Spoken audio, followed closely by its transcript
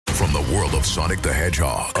From the world of Sonic the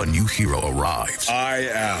Hedgehog, a new hero arrives. I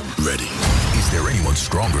am ready. Is there anyone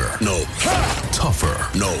stronger? No.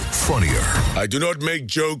 Tougher? No. Funnier? I do not make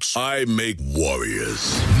jokes. I make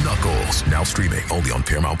warriors. Knuckles, now streaming only on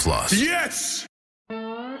Paramount Plus. Yes!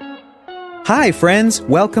 Hi, friends.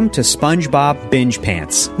 Welcome to SpongeBob Binge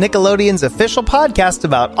Pants. Nickelodeon's official podcast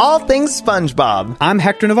about all things SpongeBob. I'm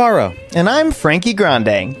Hector Navarro. And I'm Frankie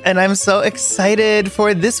Grande. And I'm so excited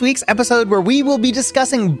for this week's episode where we will be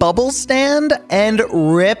discussing Bubble Stand and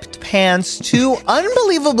Ripped Pants, two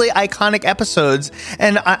unbelievably iconic episodes.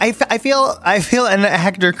 And I feel, and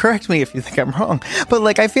Hector, correct me if you think I'm wrong,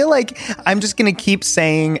 but I feel like I'm just going to keep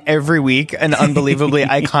saying every week an unbelievably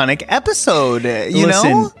iconic episode, you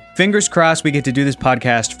know? Fingers crossed we get to do this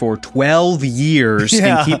podcast for 12 years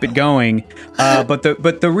and keep it going. But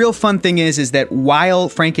the real fun thing is that while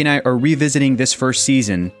Frankie and I are revisiting this first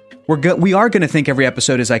season, we are going to think every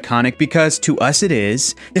episode is iconic because to us it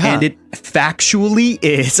is, and it factually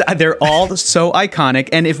is. They're all so iconic,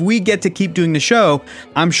 and if we get to keep doing the show,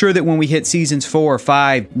 I'm sure that when we hit seasons 4,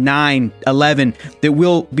 5, 9, 11, that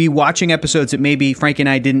we'll be watching episodes that maybe Frankie and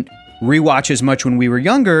I didn't rewatch as much when we were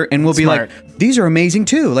younger, and we'll be like, these are amazing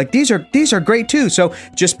too. These are great too. So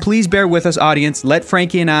just please bear with us, audience. Let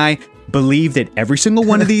Frankie and I believe that every single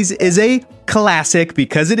one of these is a classic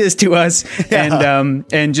because it is to us,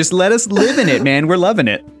 and just let us live in it, man. We're loving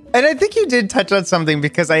it. And I think you did touch on something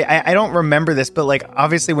because I don't remember this, but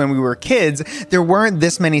obviously when we were kids, there weren't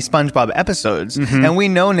this many SpongeBob episodes. Mm-hmm. And we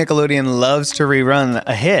know Nickelodeon loves to rerun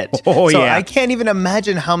a hit. I can't even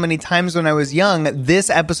imagine how many times when I was young, this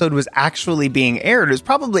episode was actually being aired. It was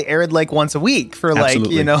probably aired once a week for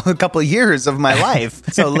a couple of years of my life.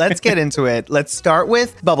 So let's get into it. Let's start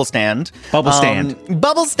with Bubble Stand. Bubble Stand.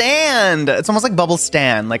 Bubble Stand. It's almost like Bubble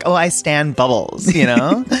Stan. I stand bubbles, you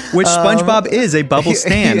know? Which SpongeBob is a bubble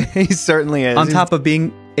stand. He certainly is. On top of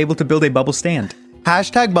being able to build a bubble stand.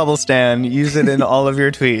 Hashtag Bubble Stand. Use it in all of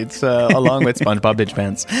your tweets, along with SpongeBob Binge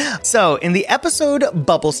Pants. So, in the episode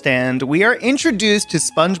Bubble Stand, we are introduced to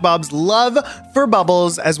SpongeBob's love for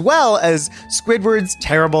bubbles, as well as Squidward's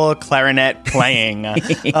terrible clarinet playing.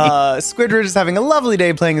 Squidward is having a lovely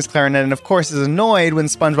day playing his clarinet, and of course is annoyed when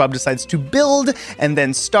SpongeBob decides to build and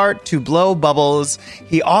then start to blow bubbles.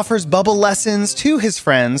 He offers bubble lessons to his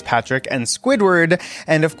friends, Patrick and Squidward,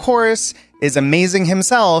 and of course is amazing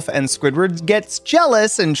himself, and Squidward gets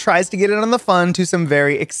jealous and tries to get in on the fun to some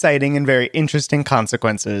very exciting and very interesting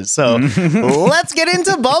consequences. So let's get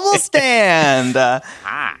into Bubble Stand.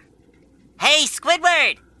 Hey,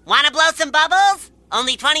 Squidward, wanna blow some bubbles?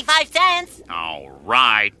 Only 25 cents. All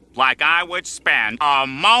right, like I would spend a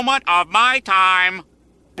moment of my time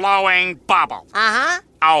blowing bubbles. Uh-huh.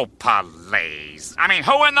 Oh, please. I mean,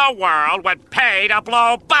 who in the world would pay to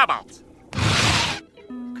blow bubbles?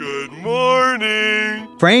 Good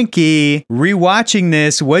morning. Frankie, rewatching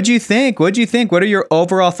this, what'd you think? What are your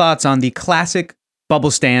overall thoughts on the classic Bubble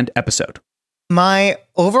Stand episode? My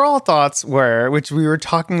overall thoughts were, which we were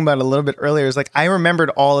talking about a little bit earlier, is I remembered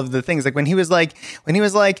all of the things. When he was like,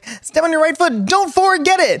 step on your right foot, don't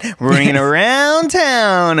forget it. Ringing around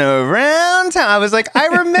town. I was like, I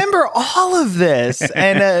remember all of this.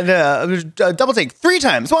 And double take 3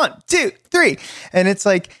 times. 1, 2, 3. And it's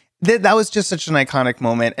that was just such an iconic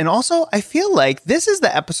moment. And also, I feel like this is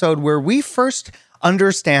the episode where we first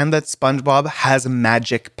understand that SpongeBob has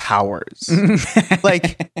magic powers.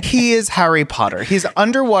 He is Harry Potter. He's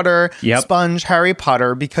underwater sponge Harry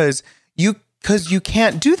Potter because you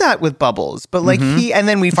can't do that with bubbles. But and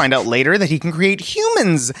then we find out later that he can create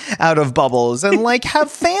humans out of bubbles and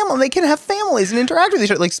have family. They can have families and interact with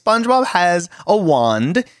each other. SpongeBob has a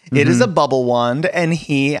wand. Mm-hmm. It is a bubble wand, and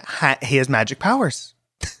he has magic powers.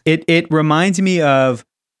 It reminds me of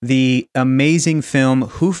the amazing film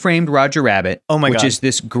Who Framed Roger Rabbit, which is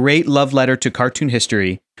this great love letter to cartoon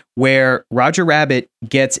history, where Roger Rabbit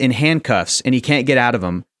gets in handcuffs and he can't get out of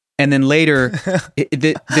them. And then later,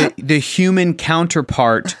 the human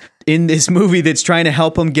counterpart in this movie that's trying to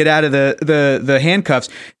help him get out of the handcuffs,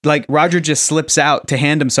 Roger just slips out to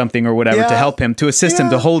hand him something or whatever to help him, to assist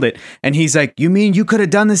him to hold it. And he's like, you mean you could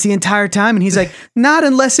have done this the entire time? And he's like, not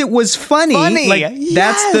unless it was funny.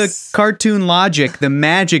 That's the cartoon logic. The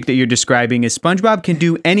magic that you're describing is SpongeBob can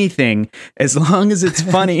do anything as long as it's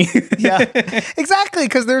funny. Exactly.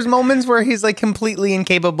 Because there's moments where he's completely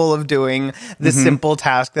incapable of doing the simple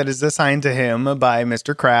task that is assigned to him by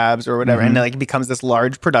Mr. Krabs or whatever. And it becomes this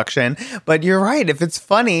large production. direction. But you're right. If it's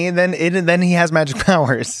funny, then he has magic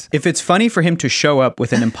powers. If it's funny for him to show up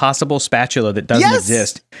with an impossible spatula that doesn't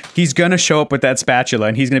exist, he's gonna show up with that spatula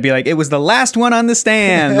and he's gonna be like, "It was the last one on the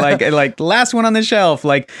stand, like last one on the shelf."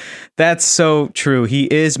 Like, that's so true. He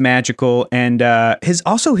is magical, and his.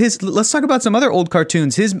 Let's talk about some other old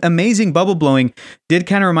cartoons. His amazing bubble blowing did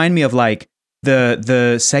kind of remind me of like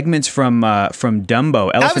the segments from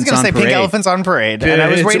Dumbo. I was going to say Pink Elephants on Parade, and I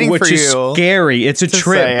was waiting for you. Which is scary. It's a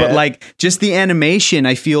trip, but like just the animation,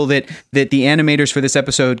 I feel that the animators for this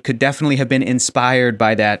episode could definitely have been inspired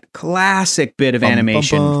by that classic bit of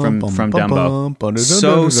animation from Dumbo.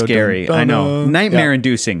 So scary. I know.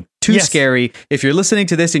 Nightmare-inducing. Too scary. If you're listening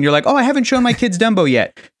to this and you're like, "Oh, I haven't shown my kids Dumbo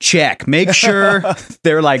yet," check. Make sure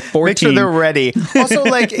they're like 14. Make sure they're ready. Also,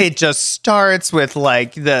 like it just starts with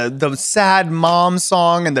like the sad mom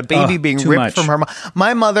song and the baby being ripped from her mom.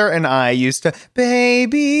 My mother and I used to,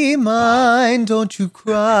 "Baby mine, don't you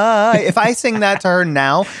cry." If I sing that to her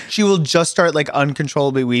now, she will just start like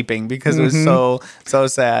uncontrollably weeping because it was so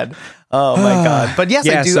sad. Oh my God. But yes,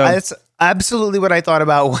 I do. It's absolutely what I thought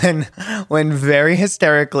about when very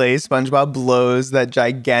hysterically SpongeBob blows that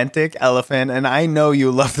gigantic elephant. And I know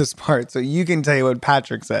you love this part, so you can tell you what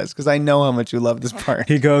Patrick says, because I know how much you love this part.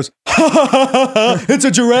 He goes, "It's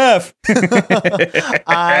a giraffe."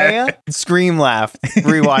 I scream laughed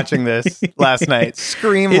rewatching this last night.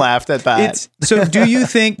 Laughed at that. So do you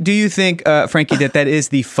think, Frankie, that is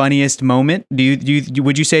the funniest moment?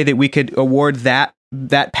 Would you say that we could award that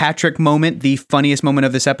Patrick moment the funniest moment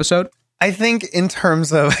of this episode? I think in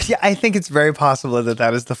terms of, I think it's very possible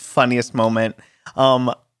that is the funniest moment.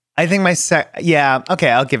 I think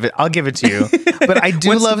okay, I'll give it to you. But I do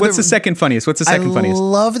what's the second funniest? What's the second funniest? I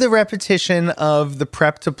love the repetition of the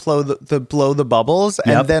prep to blow the bubbles.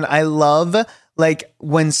 Yep. And then I love like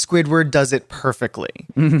when Squidward does it perfectly.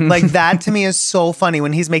 Like that to me is so funny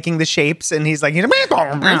when he's making the shapes and he's like, and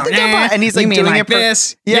he's like doing like it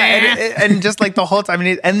this. And just like the whole time.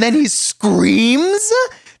 And then he screams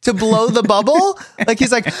to blow the bubble. Like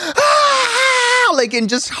he's like, "Ah!" Like in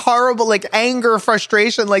just horrible, like anger,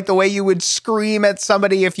 frustration, like the way you would scream at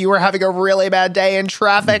somebody if you were having a really bad day in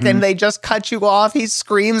traffic and they just cut you off. He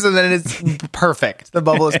screams and then it's perfect. The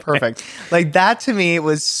bubble is perfect. Like that to me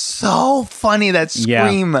was so funny. That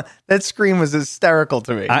scream was hysterical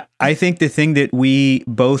to me. I think the thing that we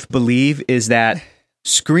both believe is that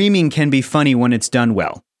screaming can be funny when it's done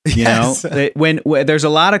well. You know, when there's a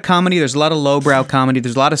lot of comedy, there's a lot of lowbrow comedy,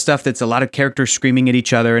 there's a lot of stuff that's a lot of characters screaming at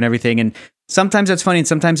each other and everything. And sometimes that's funny and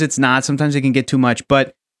sometimes it's not. Sometimes it can get too much.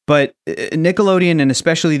 But Nickelodeon and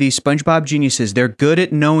especially these SpongeBob geniuses, they're good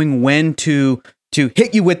at knowing when to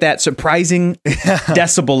hit you with that surprising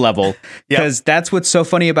decibel level. Because that's what's so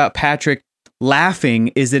funny about Patrick laughing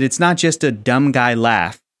is that it's not just a dumb guy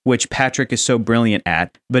laugh, which Patrick is so brilliant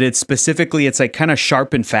at, but it's like kind of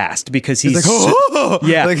sharp and fast because he's like, oh!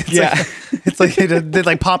 It's like it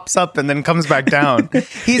like pops up and then comes back down.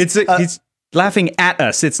 He's laughing at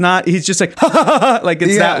us. It's not. He's just like like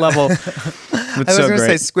it's that level. I was going to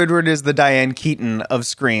say Squidward is the Diane Keaton of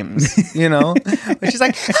screams. You know, she's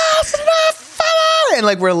like, and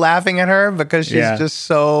like we're laughing at her because she's just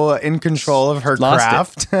so in control of her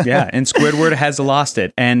craft. And Squidward has lost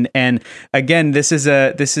it. And again, this is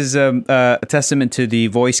a testament to the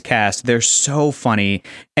voice cast. They're so funny,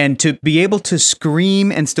 and to be able to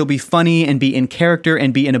scream and still be funny and be in character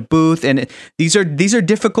and be in a booth, and these are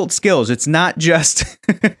difficult skills. It's not just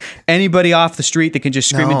anybody off the street that can just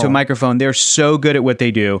scream into a microphone. They're so good at what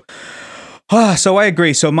they do. So I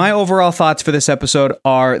agree. So my overall thoughts for this episode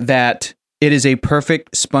are that it is a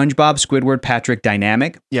perfect SpongeBob, Squidward, Patrick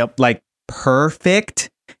dynamic. Yep. Like perfect.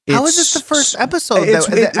 How is this the first episode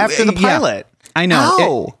after the pilot? I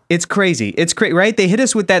know. It's crazy. It's crazy, right? They hit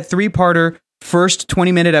us with that 3-parter first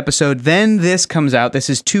 20-minute episode. Then this comes out. This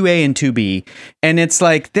is 2A and 2B. And it's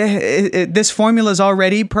like, this formula is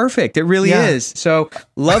already perfect. It really is. So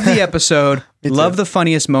love the episode. Love the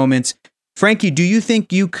funniest moments. Frankie, do you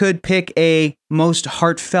think you could pick a most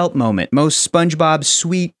heartfelt moment, most SpongeBob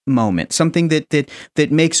sweet moment, something that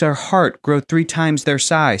makes our heart grow 3 times their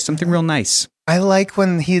size, something real nice? I like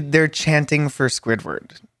when they're chanting for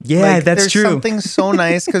Squidward. Yeah, that's true. There's something so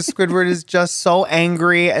nice because Squidward is just so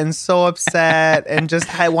angry and so upset and just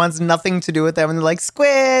wants nothing to do with them. And they're like,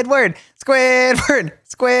 Squidward,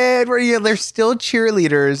 Squidward. Yeah, they're still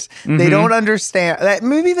cheerleaders. They don't understand that.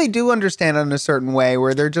 Maybe they do understand in a certain way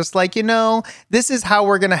where they're just like, this is how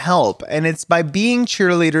we're going to help. And it's by being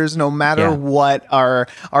cheerleaders, no matter what our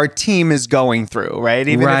team is going through, right?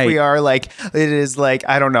 Even if we are like, it is like,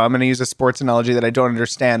 I don't know, I'm going to use a sports analogy that I don't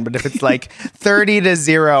understand, but if it's like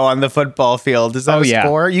 30-0 on the football field, is that a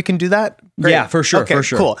score? You can do that? Great. Yeah, for sure. Okay, for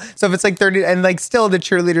sure. Cool. So if it's like 30 and like still the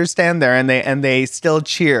cheerleaders stand there and they still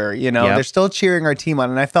cheer, they're still cheering our team on.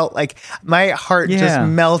 And I felt like my heart just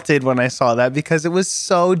melted when I saw that because it was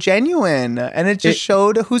so genuine and it just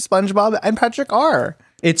showed who SpongeBob and Patrick are.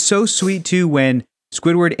 It's so sweet too when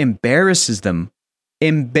Squidward embarrasses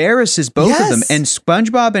both of them, and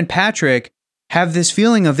SpongeBob and Patrick have this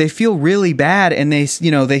feeling of they feel really bad and they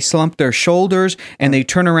slump their shoulders and they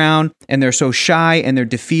turn around and they're so shy and they're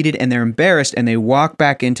defeated and they're embarrassed and they walk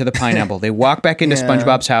back into the pineapple. They walk back into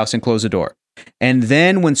SpongeBob's house and close the door. And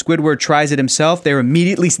then when Squidward tries it himself, they're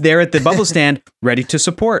immediately there at the bubble stand ready to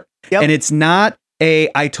support. Yep. And it's not a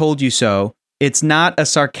I told you so. It's not a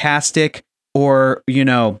sarcastic or,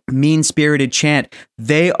 mean-spirited chant.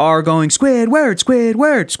 They are going, Squidward,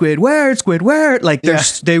 Squidward, Squidward, Squidward. Like,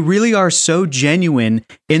 they really are so genuine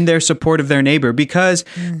in their support of their neighbor because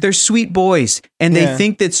they're sweet boys and they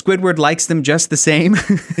think that Squidward likes them just the same.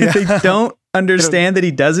 They don't understand that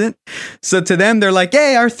he doesn't. So to them, they're like,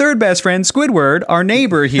 hey, our third best friend, Squidward, our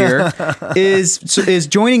neighbor here, is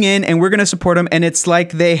joining in and we're going to support him. And it's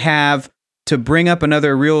like they have, to bring up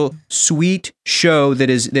another real sweet show that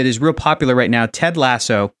is real popular right now, Ted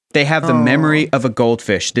Lasso. They have the memory of a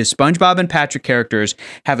goldfish. The SpongeBob and Patrick characters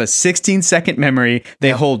have a 16-second memory. They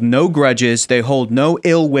hold no grudges. They hold no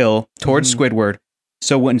ill will towards Squidward.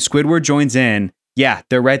 So when Squidward joins in,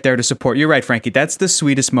 they're right there to support. You're right, Frankie. That's the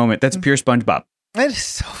sweetest moment. That's pure SpongeBob. It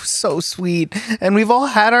is so sweet. And we've all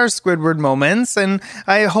had our Squidward moments. And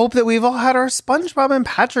I hope that we've all had our SpongeBob and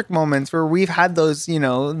Patrick moments where we've had those,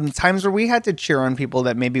 times where we had to cheer on people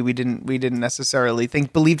that maybe we didn't necessarily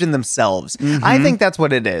think believed in themselves. I think that's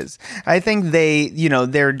what it is. I think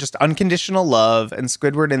they're just unconditional love. And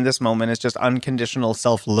Squidward in this moment is just unconditional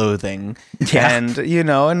self-loathing. Yeah. And,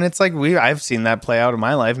 and it's like I've seen that play out in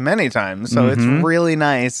my life many times. So it's really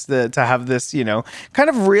nice to have this, kind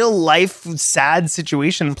of real life sad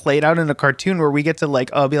situation played out in a cartoon where we get to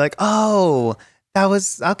be like, oh, that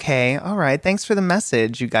was okay. All right. Thanks for the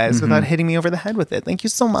message, you guys, without hitting me over the head with it. Thank you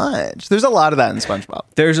so much. There's a lot of that in SpongeBob.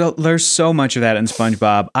 There's so much of that in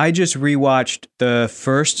SpongeBob. I just rewatched the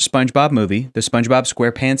first SpongeBob movie, the SpongeBob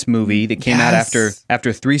SquarePants movie that came out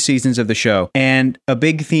after 3 seasons of the show. And a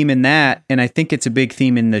big theme in that, and I think it's a big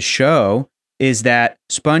theme in the show, is that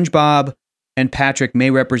SpongeBob and Patrick may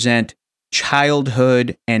represent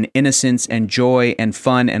childhood and innocence and joy and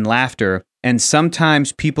fun and laughter. And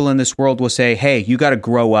sometimes people in this world will say, hey, you got to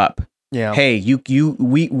grow up. Yeah. Hey,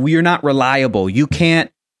 we're not reliable. You can't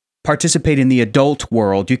participate in the adult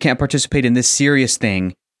world. You can't participate in this serious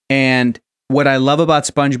thing. And what I love about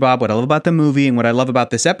SpongeBob, what I love about the movie, and what I love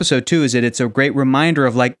about this episode too, is that it's a great reminder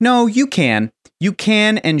of like, no, you can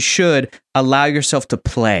and should allow yourself to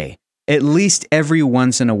play. At least every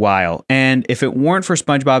once in a while. And if it weren't for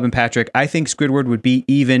SpongeBob and Patrick, I think Squidward would be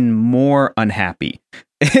even more unhappy.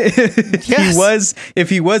 If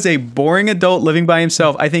he was a boring adult living by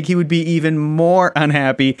himself, I think he would be even more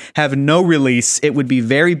unhappy, have no release. It would be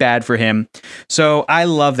very bad for him. So I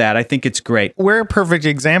love that. I think it's great. We're a perfect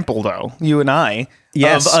example, though, you and I.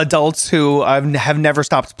 Yes. Of adults who have never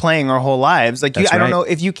stopped playing our whole lives. Like, I don't know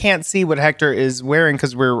if you can't see what Hector is wearing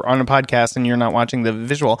because we're on a podcast and you're not watching the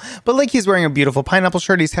visual, but like he's wearing a beautiful pineapple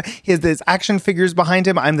shirt. He has his action figures behind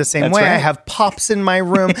him. I'm the same way. Right. I have pops in my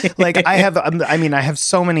room. Like I have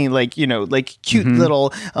so many cute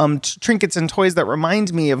little trinkets and toys that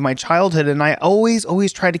remind me of my childhood. And I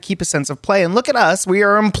always try to keep a sense of play. And look at us. We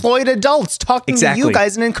are employed adults talking to you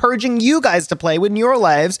guys and encouraging you guys to play in your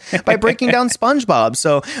lives by breaking down SpongeBob.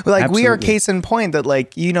 So we are case in point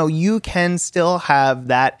that you can still have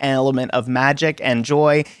that element of magic and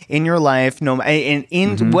joy in your life,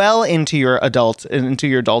 well into your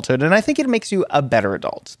adulthood. And I think it makes you a better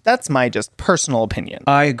adult. That's my just personal opinion.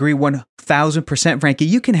 I agree 1,000%, Frankie.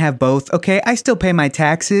 You can have both. Okay. I still pay my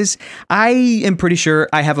taxes. I am pretty sure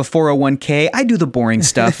I have a 401k. I do the boring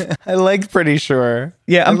stuff. I like pretty sure.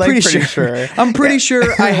 Yeah, I'm pretty sure. I'm pretty sure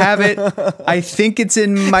I have it. I think it's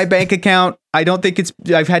in my bank account. I don't think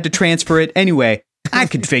I've had to transfer it. Anyway, I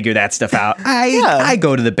could figure that stuff out. I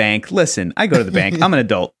go to the bank. Listen, I go to the bank. I'm an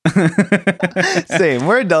adult. Same.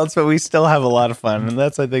 We're adults, but we still have a lot of fun. And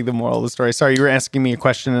that's, I think, the moral of the story. Sorry, you were asking me a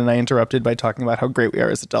question and I interrupted by talking about how great we are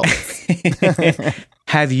as adults.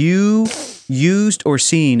 Have you used or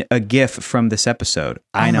seen a GIF from this episode?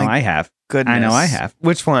 I know I have. Goodness. I know I have.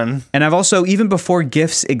 Which one? And I've also, even before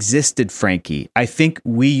GIFs existed, Frankie, I think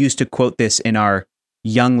we used to quote this in our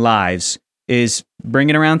young lives, is bring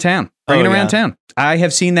it around town. Bring it around town. I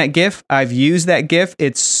have seen that GIF. I've used that GIF.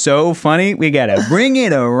 It's so funny. We got to bring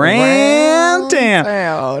it around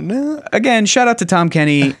town. Again, shout out to Tom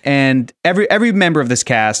Kenny and every member of this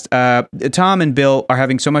cast. Tom and Bill are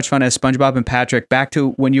having so much fun as SpongeBob and Patrick. Back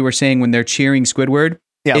to when you were saying when they're cheering Squidward.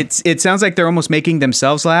 Yeah. It sounds like they're almost making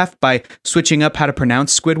themselves laugh by switching up how to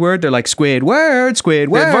pronounce Squidward. They're like Squidward,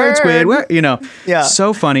 Squidward, Squidward. You know,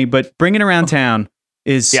 so funny. But bringing around town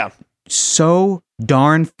is so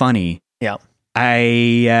darn funny.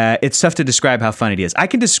 Yeah, it's tough to describe how funny it is. I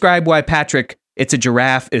can describe why Patrick, it's a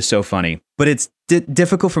giraffe, is so funny, but it's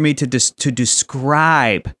difficult for me to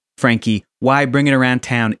describe, Frankie, why Bringing Around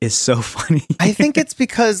Town is so funny. I think it's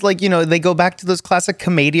because, like, you know, they go back to those classic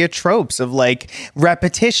commedia tropes of like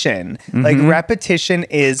repetition. Mm-hmm. Like repetition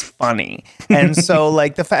is funny, and so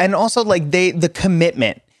like and also like the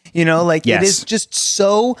commitment. You know, like it is just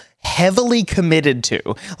so heavily committed to.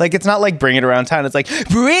 Like, it's not like Bring It Around Town. It's like,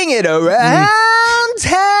 bring it around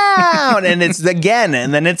town. And it's again,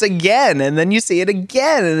 and then it's again, and then you see it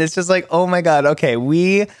again. And it's just like, oh my God, okay,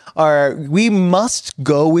 we must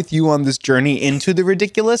go with you on this journey into the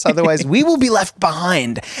ridiculous. Otherwise, we will be left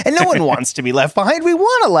behind. And no one wants to be left behind. We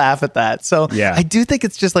want to laugh at that. So I do think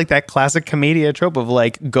it's just like that classic commedia trope of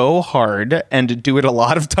like, go hard and do it a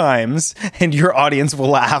lot of times, and your audience will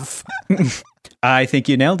laugh. I think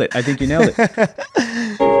you nailed it.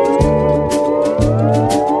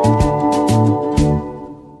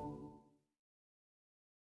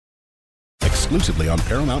 Exclusively on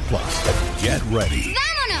Paramount Plus. Get ready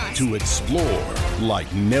to explore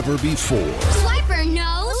like never before. Swiper,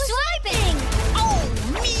 no swiping!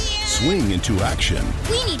 Oh, man! Swing into action.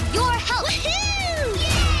 We need your help!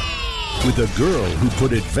 Woohoo! With a girl who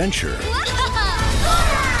put adventure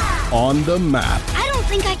on the map. I don't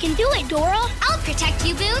think I can do it, Dora. I'll protect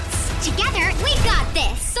you, Boots. Together, we got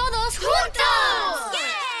this. Todos juntos!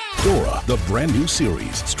 Yeah! Dora, the brand new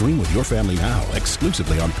series. Stream with your family now,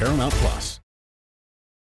 exclusively on Paramount Plus.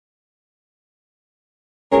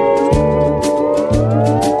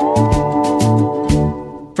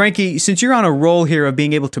 Frankie, since you're on a roll here of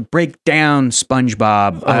being able to break down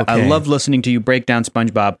SpongeBob, I love listening to you break down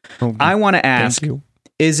SpongeBob. I want to ask,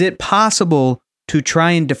 is it possible to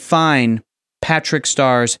try and define Patrick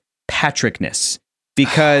Star's Patrickness?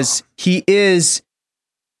 Because he is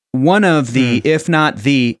one of the, if not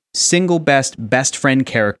the single best friend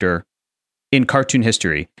character in cartoon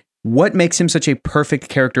history. What makes him such a perfect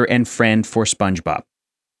character and friend for SpongeBob?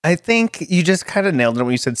 I think you just kind of nailed it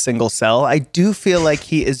when you said single cell. I do feel like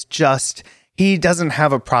he doesn't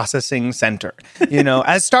have a processing center, you know,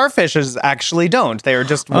 as starfishes actually don't. They are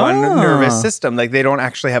just one nervous system. Like, they don't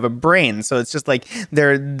actually have a brain. So it's just like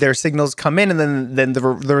their signals come in, and then the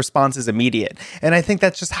response is immediate. And I think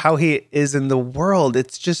that's just how he is in the world.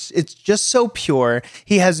 It's just so pure.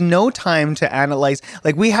 He has no time to analyze.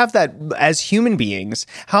 Like, we have that as human beings.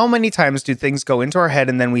 How many times do things go into our head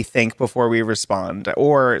and then we think before we respond?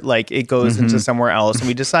 Or like it goes into somewhere else and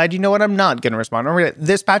we decide, you know what, I'm not going to respond.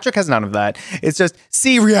 This Patrick has none of that. It's just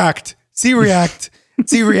see, react.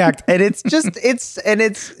 And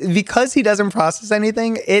it's because he doesn't process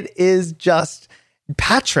anything. It is just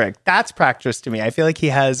Patrick. That's practice to me. I feel like he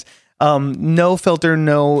has no filter,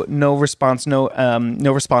 no response, no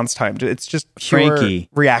response time. It's just pure Frankie.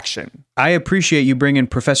 Reaction. I appreciate you bringing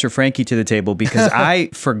Professor Frankie to the table, because I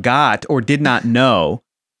forgot or did not know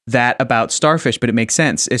that about starfish, but it makes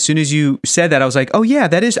sense. As soon as you said that, I was like, oh yeah,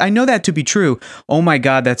 I know that to be true. Oh my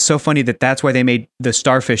God, that's so funny that's why they made the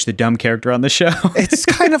starfish the dumb character on the show. It's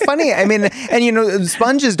kind of funny. I mean, and you know,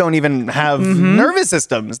 sponges don't even have nervous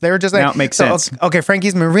systems. They're just like, now it makes sense. Okay,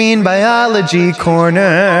 Frankie's Marine Biology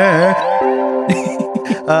Corner.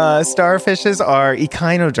 Starfishes are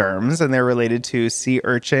echinoderms, and they're related to sea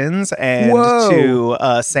urchins and to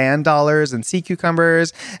sand dollars and sea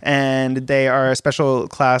cucumbers, and they are a special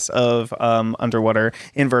class of underwater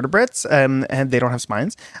invertebrates, and they don't have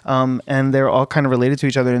spines, and they're all kind of related to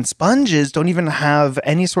each other. And sponges don't even have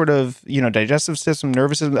any sort of, you know, digestive system,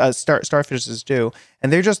 nervous system. Starfishes do,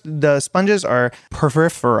 and the sponges are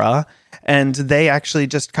perifera. And they actually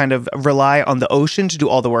just kind of rely on the ocean to do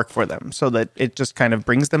all the work for them, so that it just kind of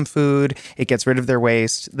brings them food. It gets rid of their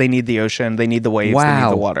waste. They need the ocean. They need the waves. They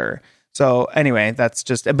need the water. So anyway, that's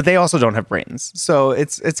just, but they also don't have brains. So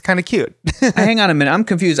it's kind of cute. Hang on a minute. I'm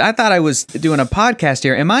confused. I thought I was doing a podcast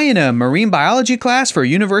here. Am I in a marine biology class for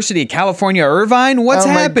University of California, Irvine? What's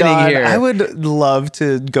happening here? I would love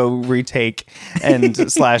to go retake and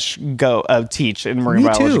go teach in marine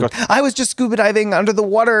biology. Too. I was just scuba diving under the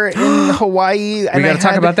water in Hawaii. We got to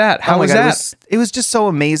talk about that. How was that? It was just so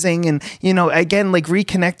amazing. And, again, like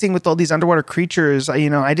reconnecting with all these underwater creatures.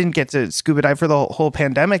 I didn't get to scuba dive for the whole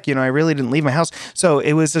pandemic. I really didn't leave my house. So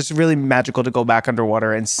it was just really magical to go back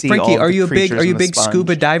underwater and see Frankie, all the creatures. Are you a big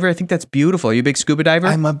scuba diver? I think that's beautiful. Are you a big scuba diver?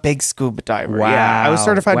 I'm a big scuba diver. Wow. Yeah. I was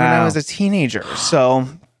certified when I was a teenager. So...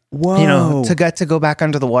 Whoa. To get to go back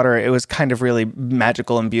under the water, it was kind of really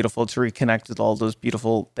magical and beautiful to reconnect with all those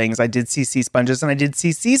beautiful things. I did see sea sponges and I did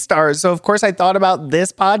see sea stars. So, of course, I thought about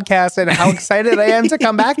this podcast and how excited I am to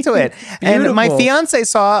come back to it. And my fiance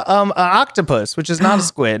saw an octopus, which is not a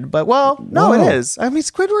squid. But, no, it is. I mean,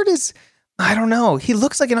 Squidward is... I don't know. He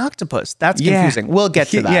looks like an octopus. That's confusing. We'll get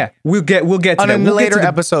to that. Yeah, we'll get to that. On a later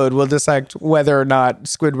episode, we'll decide whether or not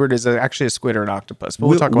Squidward is actually a squid or an octopus. But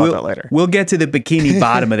we'll talk about that later. We'll get to the bikini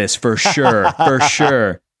bottom of this for sure. For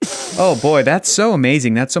sure. Oh boy, that's so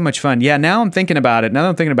amazing. That's so much fun. Yeah, now I'm thinking about it.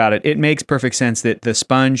 It makes perfect sense that the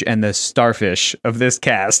sponge and the starfish of this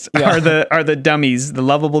cast are the dummies, the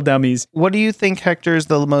lovable dummies. What do you think, Hector, is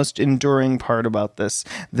the most enduring part about this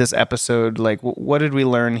episode? Like, what did we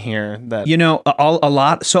learn here? That a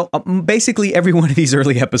lot. So basically, every one of these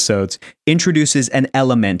early episodes introduces an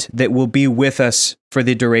element that will be with us for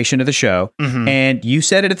the duration of the show. Mm-hmm. And you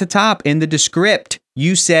said it at the top in the descript.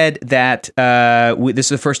 You said that this is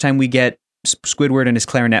the first time we get Squidward and his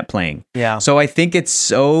clarinet playing. Yeah. So I think it's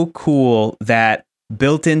so cool that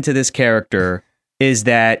built into this character is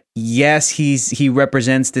that, yes, he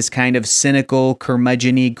represents this kind of cynical,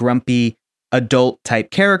 curmudgeon-y, grumpy adult type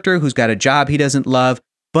character who's got a job he doesn't love.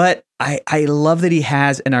 But I love that he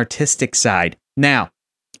has an artistic side. Now,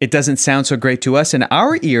 it doesn't sound so great to us in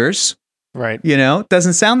our ears. Right.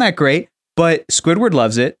 Doesn't sound that great, but Squidward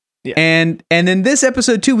loves it. Yeah. And in this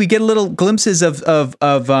episode too, we get little glimpses of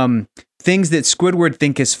things that Squidward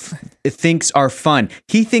thinks are fun.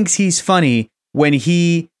 He thinks he's funny when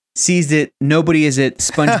he sees that nobody is at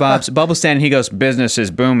SpongeBob's bubble stand, and he goes, "Business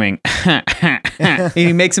is booming."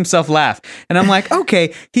 He makes himself laugh, and I'm like,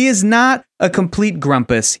 okay, he is not a complete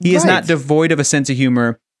grumpus. He is not devoid of a sense of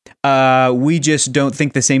humor. We just don't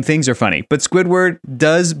think the same things are funny. But Squidward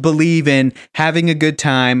does believe in having a good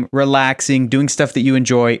time, relaxing, doing stuff that you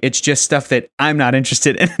enjoy. It's just stuff that I'm not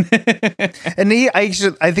interested in. And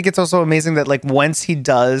I think it's also amazing that like once he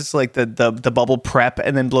does like the bubble prep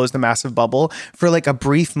and then blows the massive bubble, for like a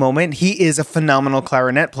brief moment, he is a phenomenal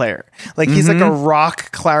clarinet player. Like he's like a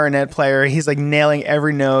rock clarinet player. He's like nailing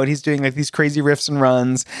every note. He's doing like these crazy riffs and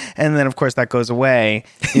runs. And then of course that goes away,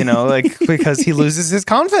 like because he loses his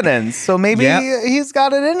confidence. So maybe he's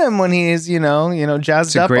got it in him when he's,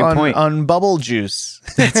 jazzed up on bubble juice.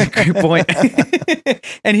 That's a great point.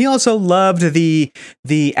 And he also loved the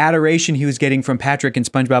adoration he was getting from Patrick and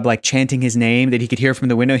SpongeBob, like chanting his name that he could hear from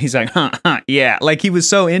the window. He's like, yeah. Like he was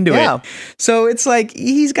so into it. So it's like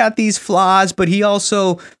he's got these flaws, but he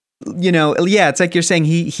also, it's like you're saying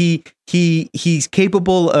he's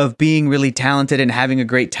capable of being really talented and having a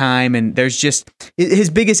great time. And there's just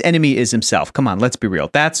his biggest enemy is himself. Come on, let's be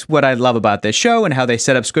real. That's what I love about this show and how they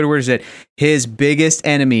set up Squidward, is that his biggest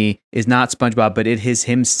enemy is not SpongeBob, but it is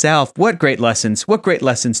himself. What great lessons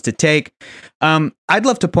to take. I'd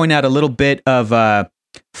love to point out a little bit of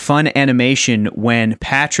fun animation when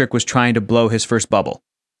Patrick was trying to blow his first bubble.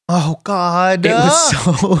 Oh God. It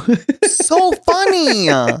was so funny.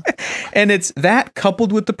 And it's that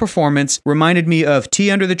coupled with the performance reminded me of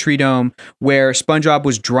Tea Under the Tree Dome, where SpongeBob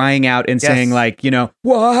was drying out and saying like,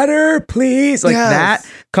 water, please. Like that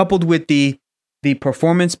coupled with the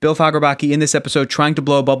performance, Bill Fagerbacke in this episode trying to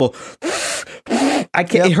blow a bubble. I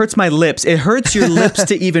can't, It hurts my lips. It hurts your lips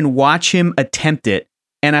to even watch him attempt it.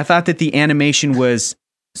 And I thought that the animation was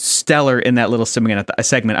stellar in that little segment.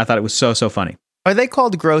 I thought it was so funny. Are they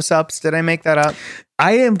called gross-ups? Did I make that up?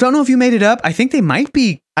 I don't know if you made it up. I think they might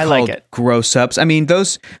be called gross-ups. I mean,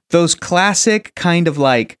 those classic kind of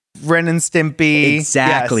like Ren and Stimpy.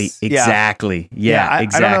 Exactly. Yes. Exactly. Yeah,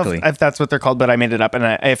 exactly. I don't know if that's what they're called, but I made it up.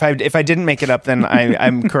 And if I didn't make it up, then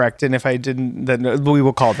I'm correct. And if I didn't, then we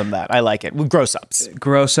will call them that. I like it. Gross-ups.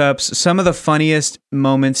 Gross-ups. Some of the funniest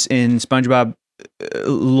moments in SpongeBob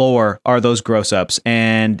lore are those gross-ups,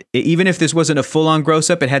 and even if this wasn't a full-on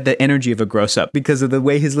gross-up, it had the energy of a gross-up because of the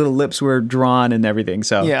way his little lips were drawn and everything.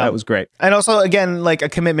 So that was great. And also, again, like a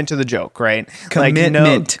commitment to the joke, right?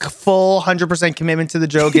 Commitment. Like full 100% commitment to the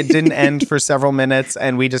joke. It didn't end for several minutes,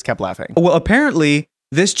 and we just kept laughing. Well, apparently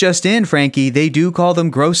this just in, Frankie, they do call them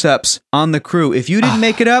gross-ups on the crew. If you didn't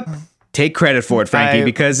make it up, take credit for it, Frankie,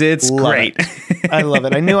 because it's great. I love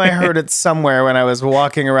it. I knew I heard it somewhere when I was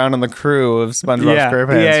walking around on the crew of SpongeBob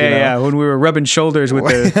SquarePants. Yeah. When we were rubbing shoulders with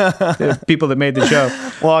the people that made the show.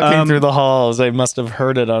 Walking through the halls, I must have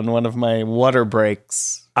heard it on one of my water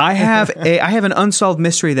breaks. I have an unsolved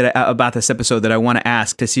mystery about this episode that I want to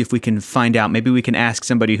ask to see if we can find out. Maybe we can ask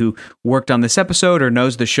somebody who worked on this episode or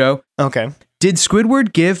knows the show. Okay. Did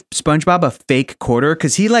Squidward give SpongeBob a fake quarter?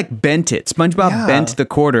 Because he bent it. SpongeBob bent the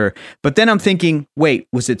quarter. But then I'm thinking, wait,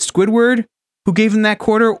 was it Squidward who gave him that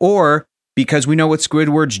quarter? Or because we know what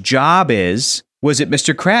Squidward's job is, was it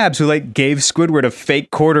Mr. Krabs who gave Squidward a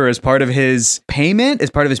fake quarter as part of his payment,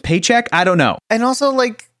 as part of his paycheck? I don't know. And also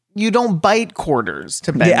you don't bite quarters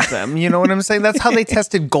to bend them. You know what I'm saying? That's how they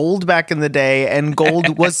tested gold back in the day, and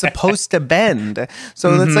gold was supposed to bend.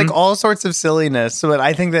 So it's all sorts of silliness. So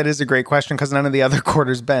I think that is a great question because none of the other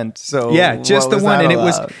quarters bent. So yeah, just the one,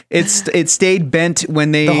 and it stayed bent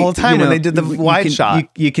when they the whole time when they did the wide shot.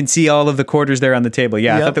 You can see all of the quarters there on the table.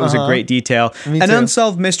 Yeah, I thought that was a great detail. An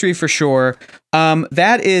unsolved mystery for sure.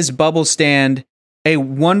 That is Bubble Stand. A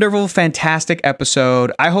wonderful, fantastic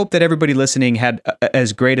episode. I hope that everybody listening had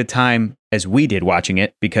as great a time as we did watching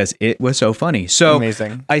it because it was so funny. So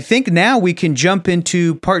amazing. I think now we can jump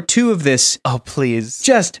into part 2 of this. Oh, please.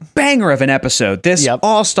 Just banger of an episode. This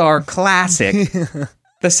all-star classic.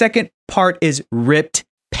 The second part is Ripped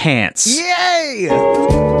Pants. Yay!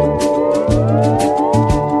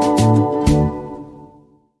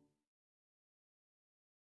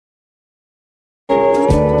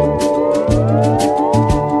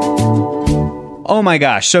 Oh my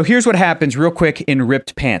gosh. So here's what happens real quick in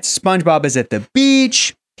Ripped Pants. SpongeBob is at the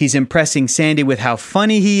beach. He's impressing Sandy with how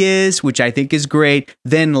funny he is, which I think is great.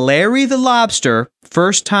 Then Larry the Lobster,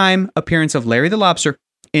 first time appearance of Larry the Lobster,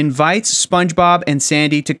 invites SpongeBob and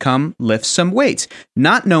Sandy to come lift some weights,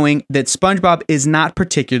 not knowing that SpongeBob is not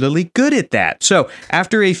particularly good at that. So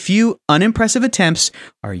after a few unimpressive attempts,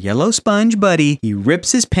 our yellow sponge buddy, he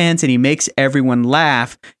rips his pants and he makes everyone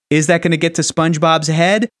laugh. Is that going to get to SpongeBob's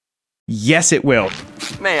head? Yes, it will.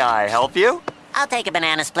 May I help you? I'll take a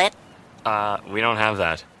banana split. We don't have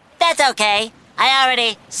that. That's okay. I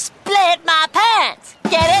already split my pants.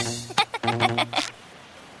 Get it?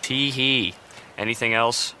 Tee-hee. Anything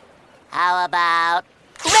else? How about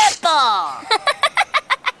ripple?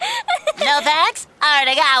 No thanks? I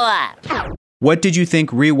already got one. What did you think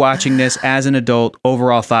rewatching this as an adult?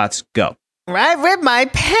 Overall thoughts, go. I ripped my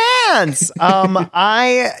pants.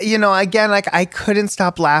 I couldn't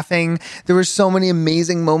stop laughing. There were so many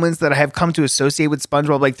amazing moments that I have come to associate with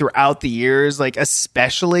SpongeBob, throughout the years,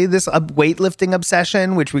 especially this weightlifting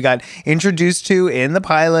obsession, which we got introduced to in the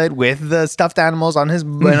pilot with the stuffed animals on his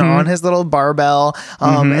on his little barbell,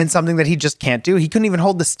 and something that he just can't do. He couldn't even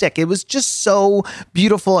hold the stick. It was just so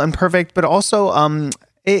beautiful and perfect, but also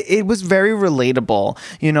it was very relatable.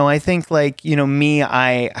 I think me,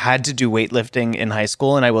 I had to do weightlifting in high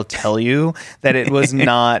school, and I will tell you that it was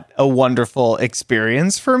not a wonderful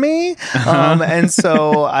experience for me. And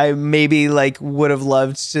so I maybe would have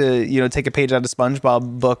loved to, take a page out of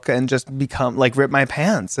SpongeBob book and just become rip my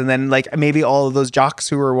pants. And then maybe all of those jocks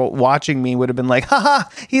who were watching me would have been like, haha,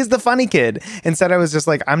 he's the funny kid. Instead, I was just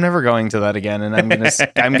I'm never going to that again. And I'm going to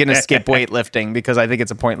skip weightlifting because I think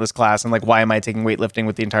it's a pointless class. And why am I taking weightlifting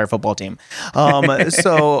with the entire football team?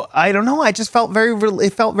 So I don't know. I just felt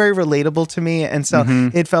it felt very relatable to me. And so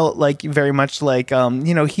it felt very much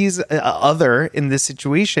he's other in this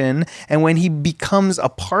situation. And when he becomes a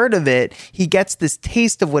part of it, he gets this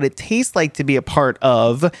taste of what it tastes like to be a part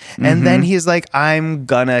of. And then he's I'm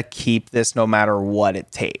gonna keep this no matter what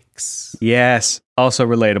it takes. Yes. Also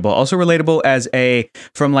relatable as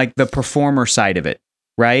from the performer side of it,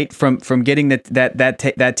 right? From getting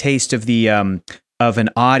that taste of the, of an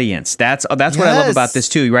audience. That's what I love about this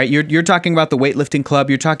too, right? You're talking about the weightlifting club.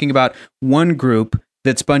 You're talking about one group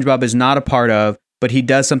that SpongeBob is not a part of, but he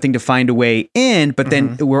does something to find a way in. But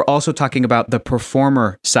then we're also talking about the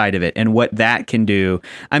performer side of it and what that can do.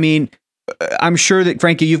 I mean, I'm sure that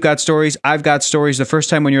Frankie, you've got stories. I've got stories. The first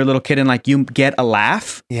time when you're a little kid and you get a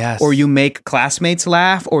laugh, yes, or you make classmates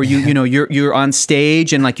laugh, or you're on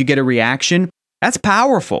stage and you get a reaction. That's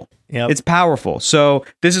powerful. Yep. It's powerful. So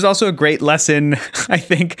this is also a great lesson, I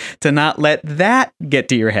think, to not let that get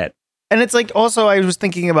to your head. And it's like, also, I was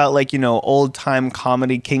thinking about like, old time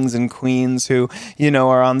comedy kings and queens who,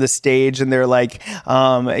 are on the stage and they're like,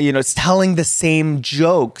 it's telling the same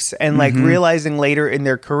jokes and like realizing later in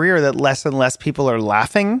their career that less and less people are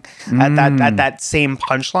laughing at that same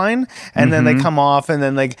punchline. And then they come off and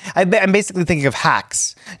then like, I'm basically thinking of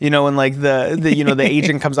Hacks, when like the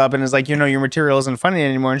agent comes up and is like, your material isn't funny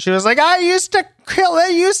anymore. And she was like, I used to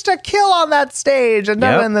kill on that stage. And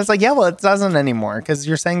it's like, yeah, well, it doesn't anymore because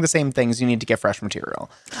you're saying the same things. You need to get fresh material.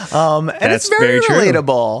 And it's very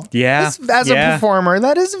relatable. Yeah. As a performer,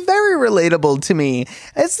 that is very relatable to me.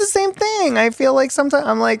 It's the same thing. I feel like sometimes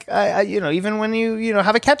I'm like, even when you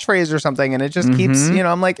have a catchphrase or something and it just keeps,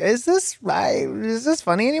 I'm like, is this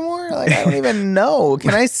funny anymore? Like, I don't even know.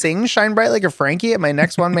 Can I sing Shine Bright Like a Frankie at my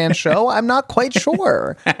next one-man show? I'm not quite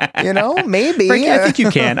sure. Maybe. Frankie, I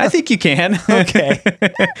think you can. Okay.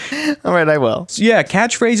 All right, I will. So yeah,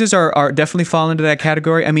 catchphrases are definitely fall into that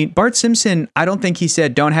category. I mean, Bart Simpson, I don't think he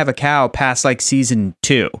said "don't have a cow" past like season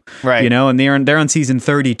 2, right? And they're on season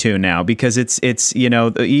 32 now because it's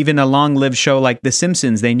even a long-lived show like The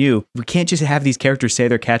Simpsons, they knew we can't just have these characters say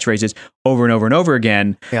their catchphrases over and over and over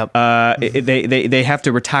again. Yep. They have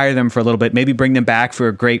to retire them for a little bit, maybe bring them back for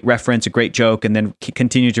a great reference, a great joke, and then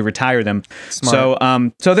continue to retire them.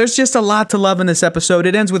 Smart. So there's just a lot to love in this episode.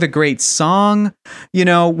 It ends with a great song.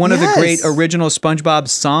 One of the great original SpongeBob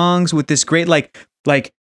songs with this great like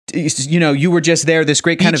you were just there, this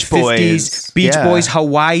great kind Beach of 50s Beach Boys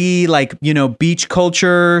Hawaii, like beach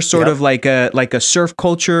culture, sort of like a surf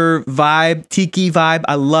culture vibe, tiki vibe.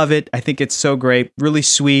 I love it. I think it's so great, really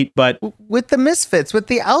sweet. But with the misfits, with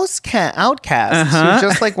the outcasts who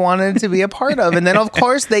just like wanted to be a part of, and then of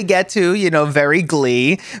course they get to very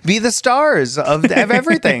Glee be the stars of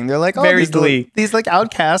everything. They're like, oh, these like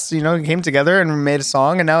outcasts came together and made a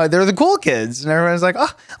song, and now they're the cool kids, and everyone's like,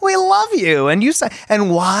 oh, we love you. And you say,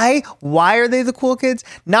 and why are they the cool kids?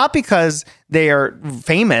 Not because they are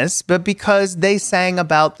famous, but because they sang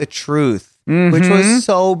about the truth. Which was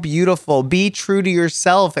so beautiful. Be true to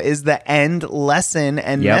yourself is the end lesson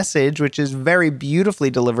and message, which is very beautifully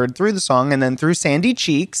delivered through the song and then through Sandy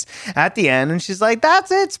Cheeks at the end. And she's like,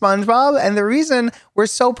 that's it, SpongeBob. And the reason we're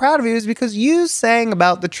so proud of you is because you sang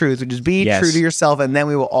about the truth, which is be true to yourself, and then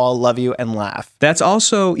we will all love you and laugh. That's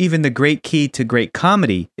also even the great key to great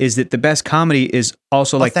comedy, is that the best comedy is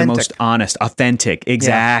also like the most honest, authentic.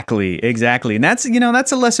 Exactly. And that's,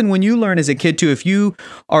 that's a lesson when you learn as a kid too. If you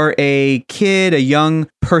are a kid, a young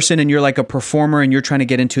person, and you're like a performer and you're trying to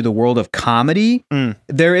get into the world of comedy,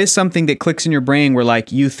 there is something that clicks in your brain where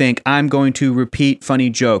like you think, I'm going to repeat funny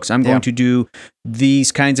jokes. I'm going to do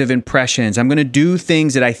these kinds of impressions. I'm going to do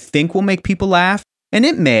things that I think will make people laugh. And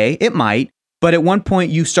it might. But at one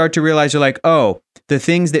point you start to realize you're like, oh, the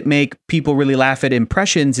things that make people really laugh at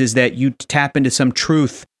impressions is that you tap into some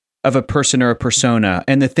truth of a person or a persona.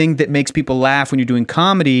 And the thing that makes people laugh when you're doing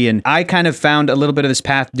comedy, and I kind of found a little bit of this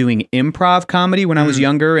path doing improv comedy when I was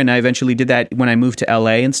younger, and I eventually did that when I moved to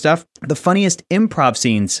LA and stuff. The funniest improv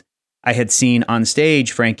scenes I had seen on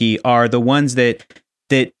stage, Frankie, are the ones that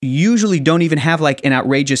usually don't even have like an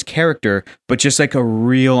outrageous character, but just like a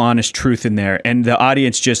real honest truth in there. And the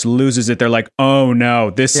audience just loses it. They're like, oh no,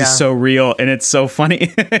 this is so real. And it's so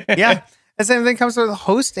funny. Yeah. The same thing comes with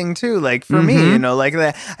hosting too. Like for me, like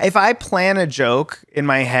if I plan a joke in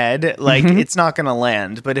my head, like it's not going to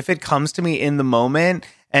land. But if it comes to me in the moment,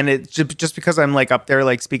 and it just because I'm like up there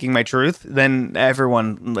like speaking my truth, then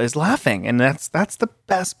everyone is laughing, and that's the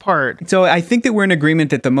best part. So I think that we're in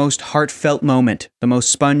agreement that the most heartfelt moment, the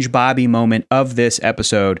most SpongeBob-y moment of this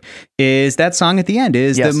episode is that song at the end,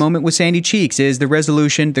 is the moment with Sandy Cheeks, is the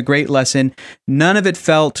resolution, the great lesson. None of it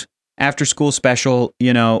felt after school special.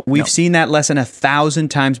 We've seen that lesson 1,000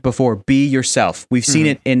 times before. Be yourself. We've seen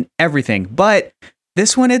it in everything, but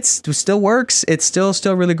this one, it still works. It's still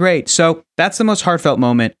really great. So that's the most heartfelt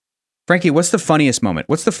moment. Frankie, what's the funniest moment?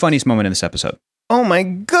 What's the funniest moment in this episode? Oh my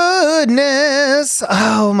goodness.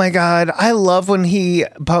 Oh my God. I love when he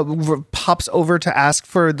pops over to ask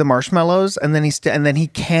for the marshmallows, and then he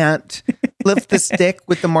can't lift the stick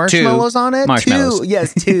with the marshmallows on it.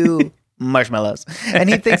 Two marshmallows. And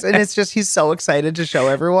he thinks, and it's just, he's so excited to show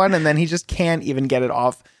everyone, and then he just can't even get it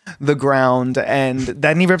off the ground, and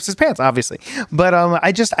then he rips his pants, obviously. But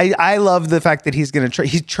I love the fact that he's gonna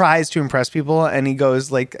he tries to impress people, and he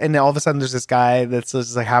goes like, and all of a sudden there's this guy that's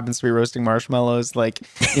just like happens to be roasting marshmallows like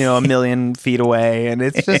a million feet away, and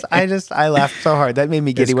it's just I laughed so hard that made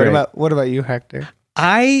me giddy. What about you, Hector?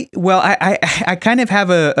 I kind of have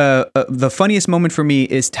the funniest moment for me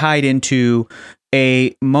is tied into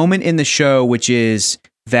a moment in the show, which is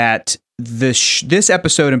that this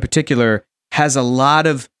episode in particular has a lot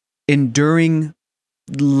of enduring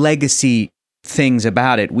legacy things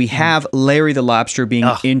about it. We have Larry the Lobster being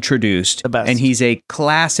introduced, the best. and he's a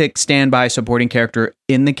classic standby supporting character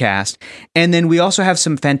in the cast. And then we also have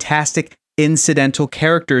some fantastic incidental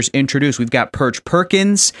characters introduced. We've got Perch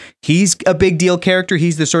Perkins. He's a big deal character.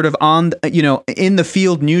 He's the sort of in the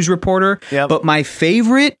field news reporter. Yep. But my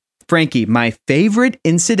favorite, Frankie, my favorite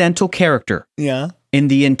incidental character in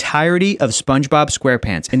the entirety of SpongeBob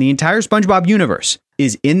SquarePants, in the entire SpongeBob universe,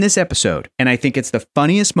 is in this episode. And I think it's the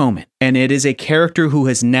funniest moment. And it is a character who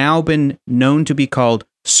has now been known to be called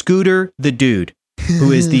Scooter the Dude,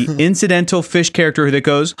 who is the incidental fish character that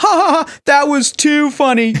goes, ha ha ha, that was too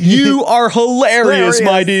funny. You are hilarious,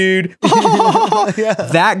 my dude.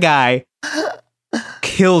 That guy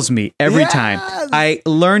kills me every time. I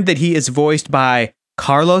learned that he is voiced by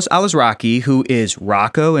Carlos Alazraqui, who is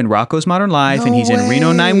Rocco in Rocco's Modern Life, and he's in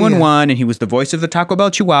Reno 911, and he was the voice of the Taco Bell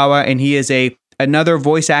Chihuahua, and he is another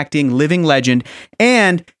voice acting living legend.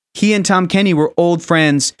 And he and Tom Kenny were old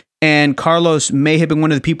friends, and Carlos may have been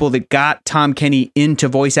one of the people that got Tom Kenny into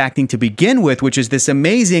voice acting to begin with, which is this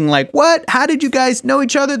amazing, like, what? How did you guys know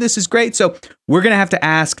each other? This is great. So we're going to have to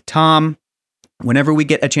ask Tom whenever we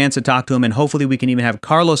get a chance to talk to him, and hopefully we can even have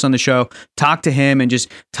Carlos on the show, talk to him and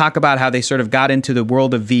just talk about how they sort of got into the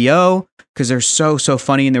world of VO, because they're so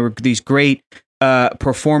funny, and there were these great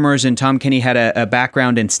performers, and Tom Kenny had a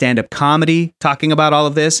background in stand-up comedy talking about all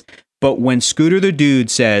of this. But when Scooter the Dude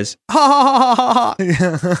says, ha ha ha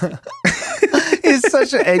ha ha, It's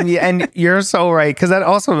such a, and you're so right, because that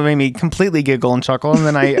also made me completely giggle and chuckle. And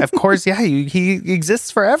then of course, he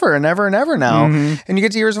exists forever and ever and ever now. Mm-hmm. And you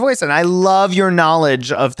get to hear his voice. And I love your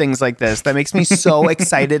knowledge of things like this. That makes me so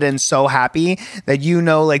excited and so happy that you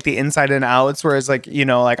know, like, the inside and outs. Whereas, like, you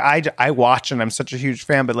know, like I watch and I'm such a huge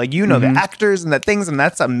fan, but like, you know, the actors and the things, and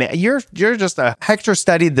that's you're just Hector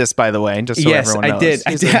studied this, by the way, just so everyone knows.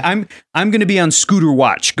 I did. I'm going to be on Scooter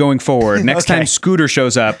watch going forward. Next time Scooter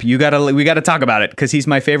shows up, we got to talk about it, because he's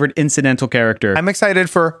my favorite incidental character. I'm excited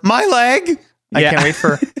for my leg. I can't wait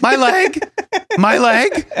for my leg. My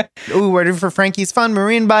leg. Ooh, ready for Frankie's Fun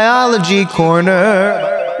Marine Biology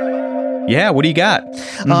Corner. Yeah, what do you got?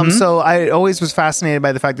 So I always was fascinated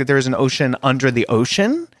by the fact that there is an ocean under the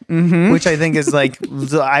ocean. Which I think is like,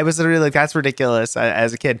 I was literally like, that's ridiculous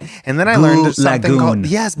as a kid. And then I learned there's something called,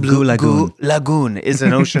 Blue Lagoon is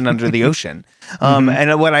an ocean under the ocean.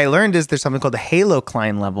 And what I learned is there's something called the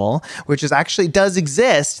halocline level, which does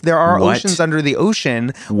exist. There are oceans under the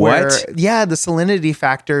ocean where, the salinity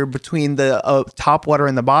factor between the top water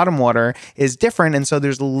and the bottom water is different. And so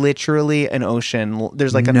there's literally an ocean.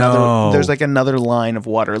 There's like another line of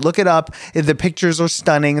water. Look it up. The pictures are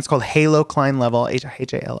stunning. It's called halocline level,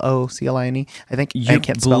 HALOCLINE, I think. You're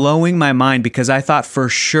blowing my mind, because I thought for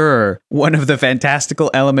sure one of the fantastical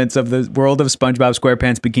elements of the world of SpongeBob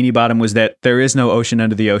SquarePants Bikini Bottom was that there is no ocean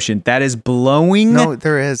under the ocean. That is blowing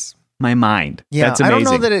there is my mind. Yeah, that's amazing. I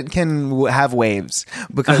don't know that it can have waves,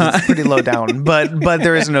 because it's pretty low down, but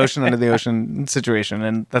there is an ocean under the ocean situation,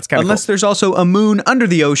 and that's kind of unless there's also a moon under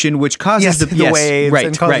the ocean, which causes the waves.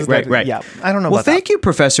 Right. Yeah, I don't know. Well, thank you,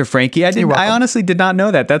 Professor Frankie. I honestly did not know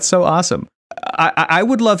that. That's so awesome. I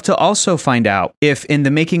would love to also find out if, in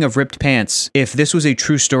the making of Ripped Pants, if this was a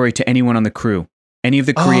true story to anyone on the crew. Any of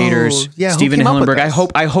the creators, Stephen Hillenburg.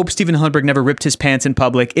 I hope Stephen Hillenburg never ripped his pants in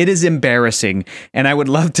public. It is embarrassing, and I would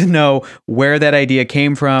love to know where that idea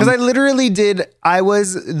came from. Because I literally did. I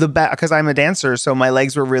was because I'm a dancer, so my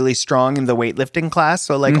legs were really strong in the weightlifting class.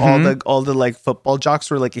 So like all the like football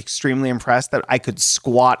jocks were like extremely impressed that I could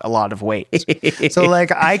squat a lot of weight. So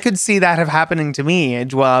like I could see that happening to me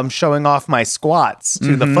while I'm showing off my squats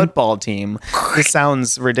to the football team. This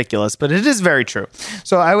sounds ridiculous, but it is very true.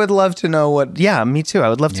 So I would love to know what. Yeah. Me too. I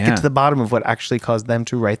would love to get to the bottom of what actually caused them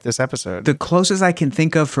to write this episode. The closest I can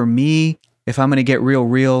think of for me, if I'm going to get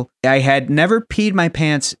real, I had never peed my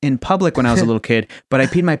pants in public when I was a little kid, but I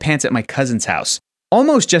peed my pants at my cousin's house.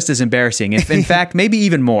 Almost just as embarrassing, if in fact, maybe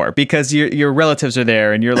even more, because your relatives are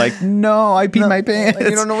there and you're like, no, I peed my pants. Like,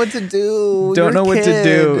 you don't know what to do. Don't know what to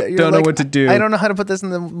do. Don't know what to do. I don't know how to put this in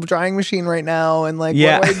the drying machine right now. And like,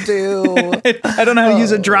 what do I do? I don't know how to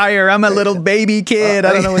use a dryer. I'm a little baby kid.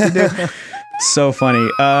 I don't know what to do. So funny.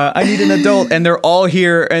 I need an adult, and they're all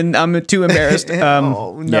here, and I'm too embarrassed.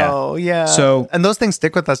 Yeah. So, and those things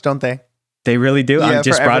stick with us, don't they? They really do. I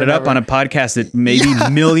just brought it up on a podcast that maybe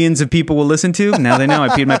millions of people will listen to. Now they know I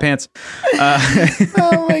peed my pants.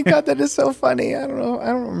 Oh my God, that is so funny. I don't know. I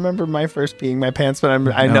don't remember my first peeing my pants, but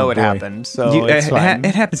I know it happened. So it's fine.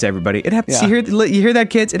 It happens to everybody. It happens. Yeah. You hear that,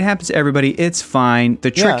 kids? It happens to everybody. It's fine. The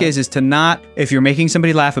trick is to not, if you're making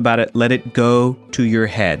somebody laugh about it, let it go to your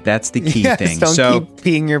head. That's the key thing. Don't keep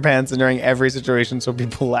peeing your pants during every situation so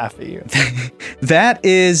people laugh at you. That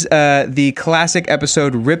is the classic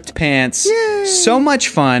episode Ripped Pants. Yay. So much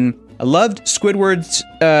fun. I loved Squidward's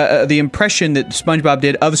the impression that SpongeBob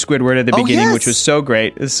did of Squidward at the beginning, which was so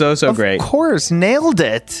great. It's so great. Of course, nailed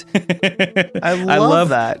it. I love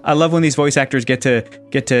that. I love when these voice actors get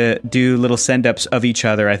to do little send-ups of each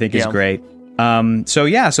other. I think is great. So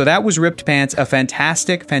that was Ripped Pants, a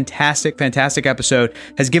fantastic episode.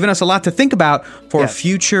 Has given us a lot to think about for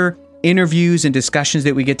future interviews and discussions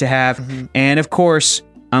that we get to have. Mm-hmm. And of course,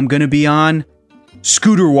 I'm going to be on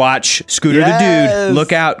Scooter Watch, Scooter the Dude.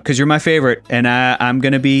 Look out, because you're my favorite, and I'm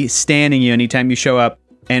going to be standing you anytime you show up.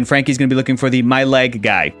 And Frankie's going to be looking for the My Leg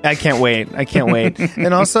guy. I can't wait.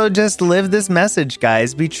 And also just live this message,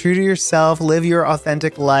 guys. Be true to yourself. Live your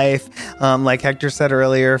authentic life. Like Hector said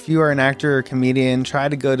earlier, if you are an actor or comedian, try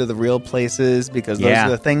to go to the real places, because those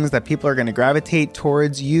are the things that people are going to gravitate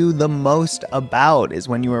towards you the most about, is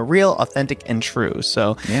when you are real, authentic, and true.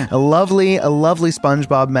 So a lovely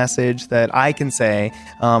SpongeBob message that I can say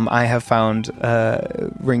I have found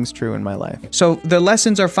rings true in my life. So the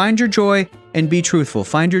lessons are: find your joy and be truthful.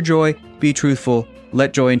 Find your joy, be truthful,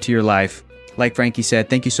 let joy into your life. Like Frankie said,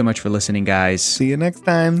 thank you so much for listening, guys. See you next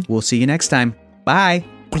time. We'll see you next time. Bye.